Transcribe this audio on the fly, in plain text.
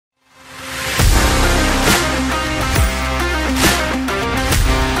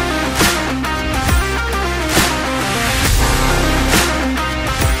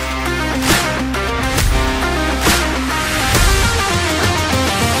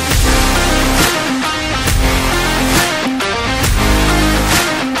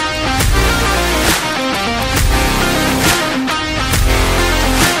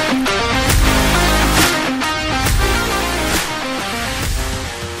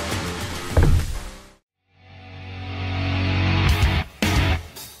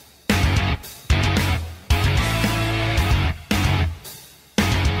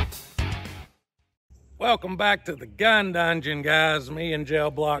Welcome back to the gun dungeon, guys. Me and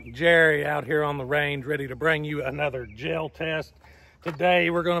Gel Block Jerry out here on the range, ready to bring you another gel test. Today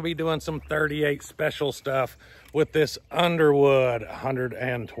we're going to be doing some 38 special stuff with this Underwood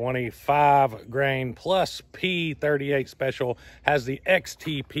 125 grain plus P 38 special. Has the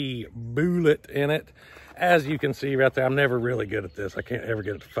XTP bullet in it. As you can see right there, I'm never really good at this. I can't ever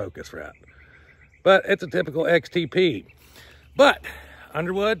get it to focus right. But it's a typical XTP. But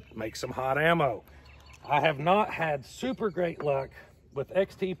Underwood makes some hot ammo. I have not had super great luck with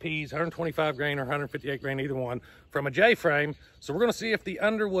XTPs, 125 grain or 158 grain, either one, from a J-frame. So we're going to see if the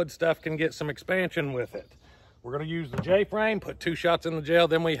Underwood stuff can get some expansion with it. We're going to use the J-frame, put 2 shots in the gel.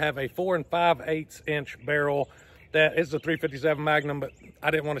 Then we have a 4 5/8 inch barrel. That is the 357 Magnum, but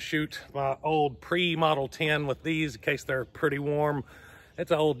I didn't want to shoot my old pre-Model 10 with these in case they're pretty warm. It's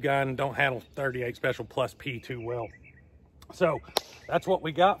an old gun, don't handle 38 special plus P too well. So that's what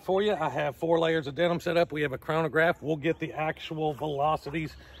we got for you. I have 4 layers of denim set up. We have a chronograph. We'll get the actual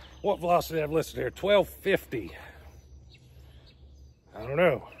velocities. What velocity I've listed here? 1250. I don't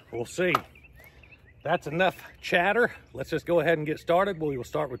know. We'll see. That's enough chatter. Let's just go ahead and get started. We will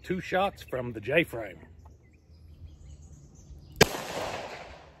start with 2 shots from the J-frame.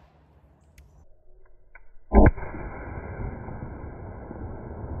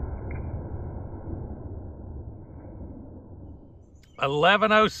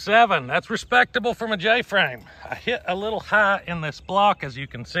 .1107, that's respectable from a J-frame. I hit a little high in this block, as you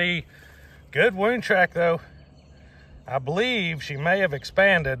can see. Good wound track though. I believe she may have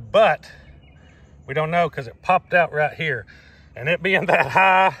expanded, but we don't know because it popped out right here. And it being that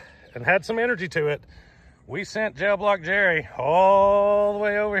high and had some energy to it, we sent Gel Block Jerry all the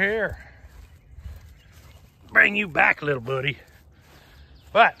way over here. Bring you back, little buddy.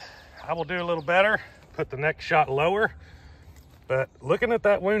 But I will do a little better, put the next shot lower. But looking at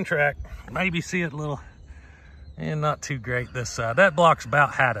that wound track, maybe see it a little, and not too great this side. That block's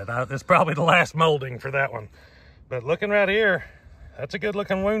about had it. It's probably the last molding for that one. But looking right here, that's a good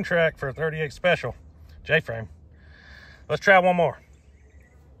looking wound track for a 38 special J-frame. Let's try one more.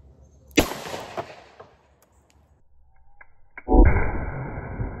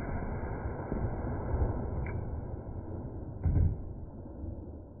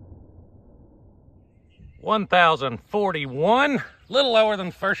 .1041, a little lower than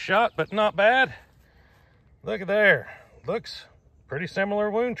the first shot, but not bad. Look at there. Looks pretty similar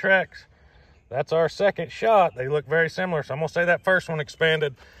wound tracks. That's our second shot. They look very similar. So I'm gonna say that first one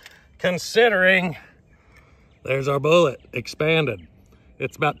expanded, considering there's our bullet expanded.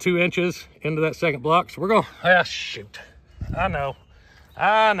 It's about 2 inches into that second block. So we're gonna, shoot. I know.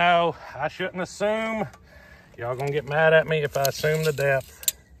 I shouldn't assume. Y'all gonna get mad at me if I assume the depth.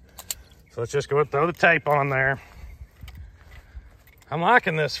 So let's just go and throw the tape on there. I'm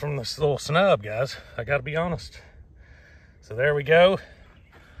liking this from this little snub, guys. I gotta be honest. So there we go.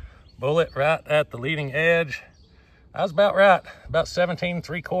 Bullet right at the leading edge. I was about right, about 17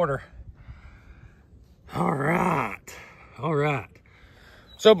 3/4. All right.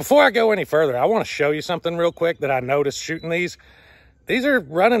 So before I go any further, I wanna show you something real quick that I noticed shooting these. These are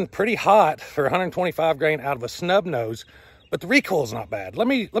running pretty hot for 125 grain out of a snub nose. But the recoil is not bad. Let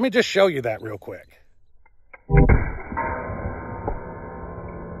me just show you that real quick.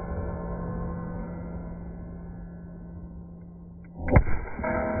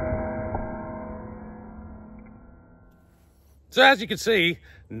 So as you can see,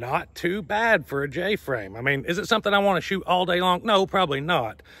 not too bad for a J-frame. I mean, is it something I want to shoot all day long? No, probably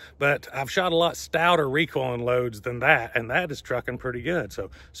not. But I've shot a lot stouter recoiling loads than that, and that is trucking pretty good.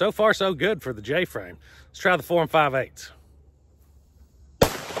 So far, so good for the J-frame. Let's try the 4 5/8.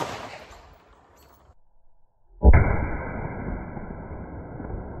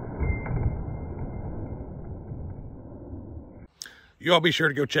 You all be sure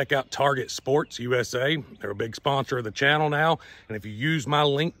to go check out Target Sports USA. They're a big sponsor of the channel now. And if you use my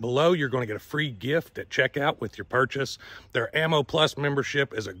link below, you're going to get a free gift at checkout with your purchase. Their Ammo Plus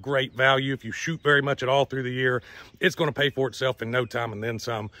membership is a great value. If you shoot very much at all through the year, it's going to pay for itself in no time and then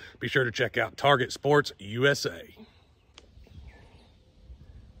some. Be sure to check out Target Sports USA.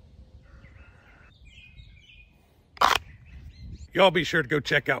 Y'all be sure to go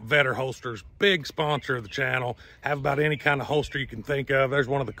check out Vetter Holsters, big sponsor of the channel. Have about any kind of holster you can think of. There's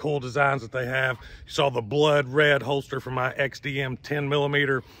one of the cool designs that they have. You saw the blood red holster for my XDM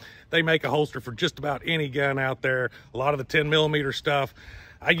 10mm. They make a holster for just about any gun out there. A lot of the 10mm stuff.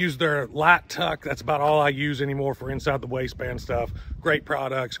 I use their light tuck. That's about all I use anymore for inside the waistband stuff. Great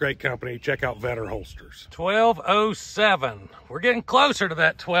products, great company. Check out Vetter Holsters. 1207. We're getting closer to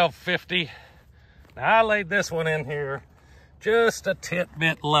that 1250. Now I laid this one in here just a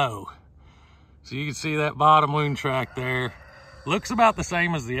bit low. So you can see that bottom wound track there. Looks about the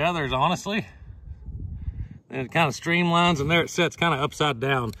same as the others, honestly. And it kind of streamlines, and there it sits kind of upside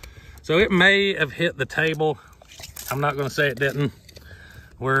down. So it may have hit the table. I'm not gonna say it didn't.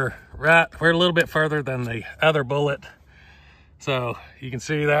 We're a little bit further than the other bullet. So you can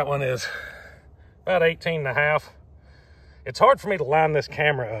see that one is about 18.5. It's hard for me to line this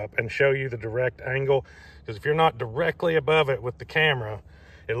camera up and show you the direct angle, because if you're not directly above it with the camera,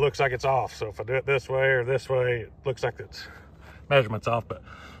 it looks like it's off. So if I do it this way or this way, it looks like it's measurement's off. But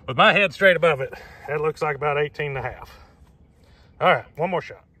with my head straight above it, it looks like about 18.5. All right, one more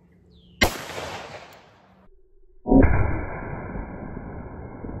shot.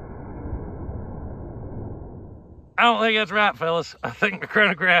 I don't think that's right, fellas. I think the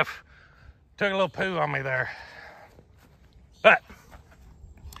chronograph took a little poo on me there. But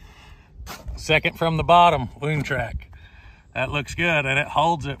second from the bottom wound track, that looks good, and it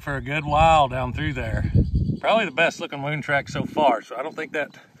holds it for a good while down through there. Probably the best looking wound track so far. So I don't think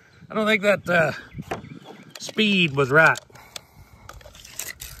that speed was right.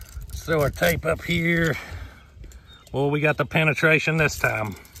 Let's throw our tape up here. Well, we got the penetration this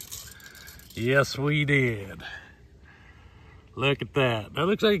time. Yes, we did. Look at that. That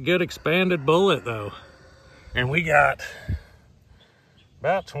looks like a good expanded bullet though. And we got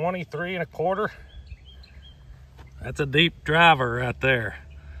about 23.25. That's a deep driver right there.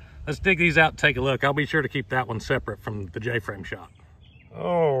 Let's dig these out and take a look. I'll be sure to keep that one separate from the J-frame shot.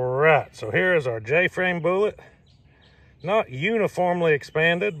 All right, so here is our J-frame bullet. Not uniformly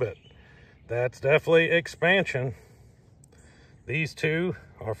expanded, but that's definitely expansion. These two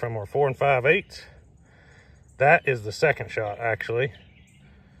are from our 4 5/8. That is the second shot, actually,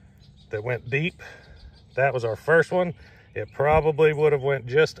 that went deep. That was our first one. It probably would have went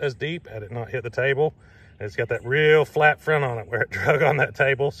just as deep had it not hit the table. And it's got that real flat front on it where it drug on that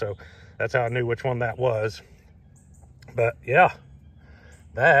table. So that's how I knew which one that was. But yeah,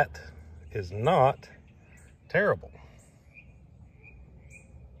 that is not terrible.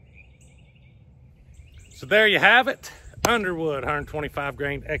 So there you have it. Underwood 125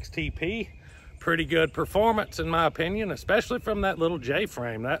 grain XTP. Pretty good performance in my opinion, especially from that little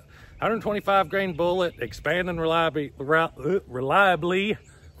J-frame. That 125 grain bullet expanding reliably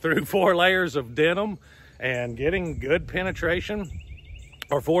through 4 layers of denim and getting good penetration.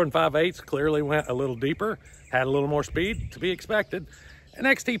 Our 4 5/8 clearly went a little deeper, had a little more speed to be expected. And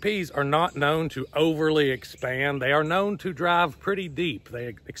XTPs are not known to overly expand. They are known to drive pretty deep.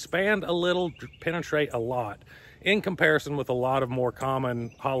 They expand a little, penetrate a lot, in comparison with a lot of more common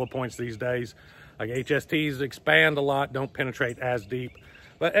hollow points these days. Like HSTs expand a lot, don't penetrate as deep.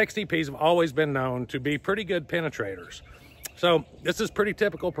 But XTPs have always been known to be pretty good penetrators. So this is pretty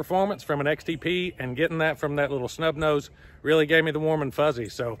typical performance from an XTP, and getting that from that little snub nose really gave me the warm and fuzzy.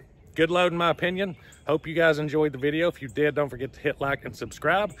 So good load in my opinion. Hope you guys enjoyed the video. If you did, don't forget to hit like and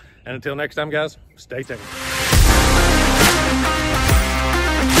subscribe. And until next time, guys, stay tuned.